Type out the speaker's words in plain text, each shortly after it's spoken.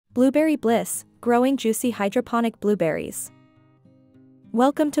Blueberry Bliss, growing juicy hydroponic blueberries.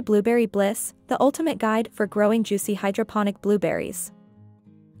 Welcome to Blueberry Bliss, the ultimate guide for growing juicy hydroponic blueberries.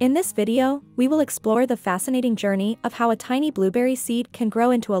 In this video, we will explore the fascinating journey of how a tiny blueberry seed can grow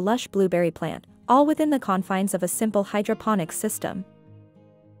into a lush blueberry plant, all within the confines of a simple hydroponic system.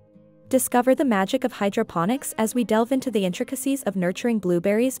 Discover the magic of hydroponics as we delve into the intricacies of nurturing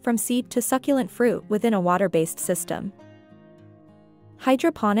blueberries from seed to succulent fruit within a water-based system.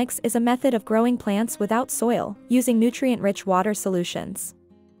 Hydroponics is a method of growing plants without soil, using nutrient-rich water solutions.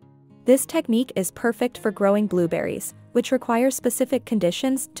 This technique is perfect for growing blueberries, which require specific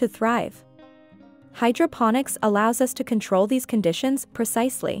conditions to thrive. Hydroponics allows us to control these conditions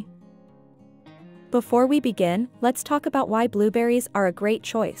precisely. Before we begin, let's talk about why blueberries are a great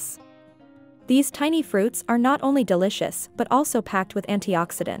choice. These tiny fruits are not only delicious but also packed with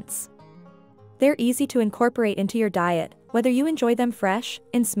antioxidants. They're easy to incorporate into your diet, whether you enjoy them fresh,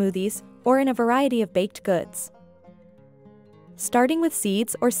 in smoothies, or in a variety of baked goods. Starting with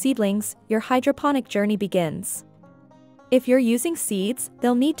seeds or seedlings, your hydroponic journey begins. If you're using seeds,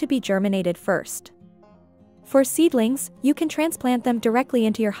 they'll need to be germinated first. For seedlings, you can transplant them directly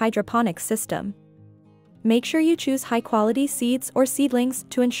into your hydroponic system. Make sure you choose high-quality seeds or seedlings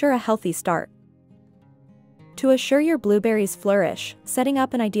to ensure a healthy start. To assure your blueberries flourish, setting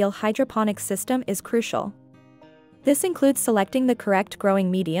up an ideal hydroponic system is crucial. This includes selecting the correct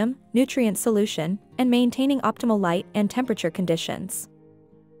growing medium, nutrient solution, and maintaining optimal light and temperature conditions.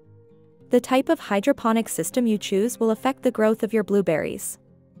 The type of hydroponic system you choose will affect the growth of your blueberries.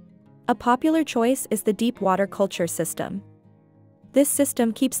 A popular choice is the deep water culture system. This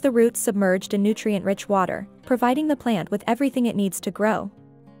system keeps the roots submerged in nutrient-rich water, providing the plant with everything it needs to grow.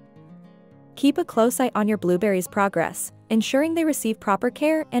 Keep a close eye on your blueberries' progress, ensuring they receive proper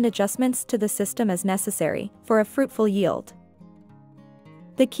care and adjustments to the system as necessary for a fruitful yield.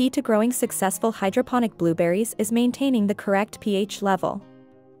 The key to growing successful hydroponic blueberries is maintaining the correct pH level.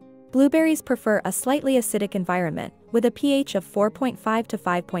 Blueberries prefer a slightly acidic environment, with a pH of 4.5 to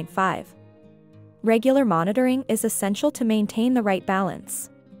 5.5. Regular monitoring is essential to maintain the right balance.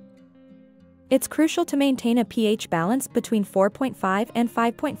 It's crucial to maintain a pH balance between 4.5 and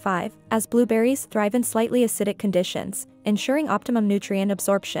 5.5, as blueberries thrive in slightly acidic conditions, ensuring optimum nutrient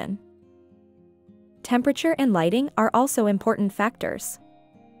absorption. Temperature and lighting are also important factors.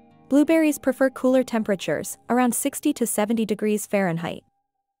 Blueberries prefer cooler temperatures, around 60 to 70 degrees Fahrenheit.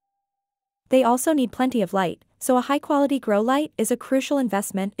 They also need plenty of light, so a high-quality grow light is a crucial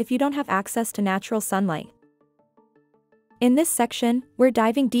investment if you don't have access to natural sunlight. In this section, we're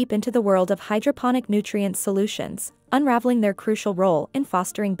diving deep into the world of hydroponic nutrient solutions, unraveling their crucial role in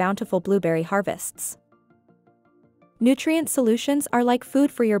fostering bountiful blueberry harvests. Nutrient solutions are like food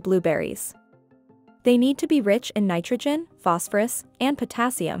for your blueberries. They need to be rich in nitrogen, phosphorus, and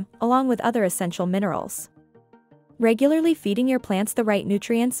potassium, along with other essential minerals. Regularly feeding your plants the right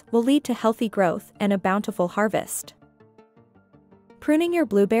nutrients will lead to healthy growth and a bountiful harvest. Pruning your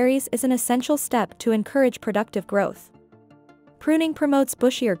blueberries is an essential step to encourage productive growth. Pruning promotes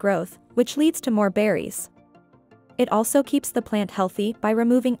bushier growth, which leads to more berries. It also keeps the plant healthy by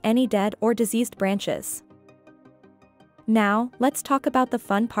removing any dead or diseased branches. Now, let's talk about the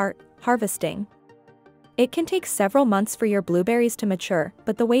fun part, harvesting. It can take several months for your blueberries to mature,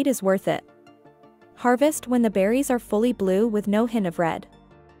 but the wait is worth it. Harvest when the berries are fully blue with no hint of red.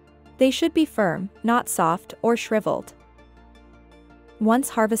 They should be firm, not soft or shriveled. Once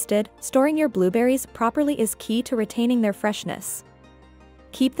harvested, storing your blueberries properly is key to retaining their freshness.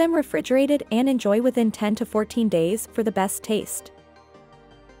 Keep them refrigerated and enjoy within 10 to 14 days for the best taste.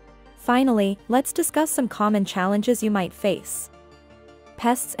 Finally, let's discuss some common challenges you might face.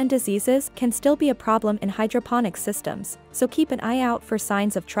 Pests and diseases can still be a problem in hydroponic systems, so keep an eye out for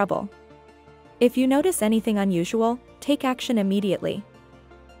signs of trouble. If you notice anything unusual, take action immediately.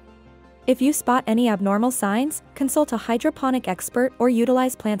 If you spot any abnormal signs, consult a hydroponic expert or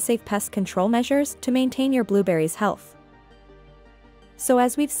utilize plant-safe pest control measures to maintain your blueberries' health. So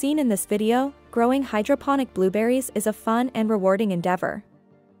as we've seen in this video, growing hydroponic blueberries is a fun and rewarding endeavor.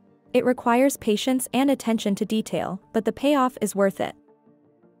 It requires patience and attention to detail, but the payoff is worth it.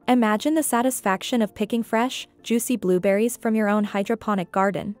 Imagine the satisfaction of picking fresh, juicy blueberries from your own hydroponic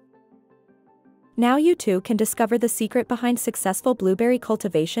garden. Now you too can discover the secret behind successful blueberry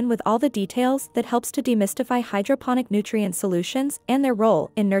cultivation with all the details that helps to demystify hydroponic nutrient solutions and their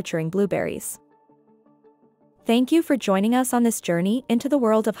role in nurturing blueberries. Thank you for joining us on this journey into the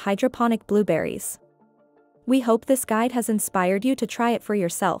world of hydroponic blueberries. We hope this guide has inspired you to try it for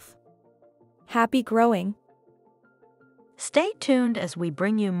yourself. Happy growing! Stay tuned as we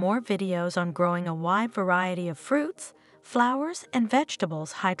bring you more videos on growing a wide variety of fruits, flowers and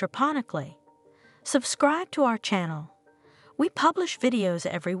vegetables hydroponically. Subscribe to our channel. We publish videos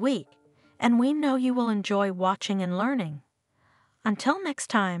every week, and we know you will enjoy watching and learning. Until next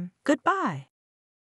time, goodbye.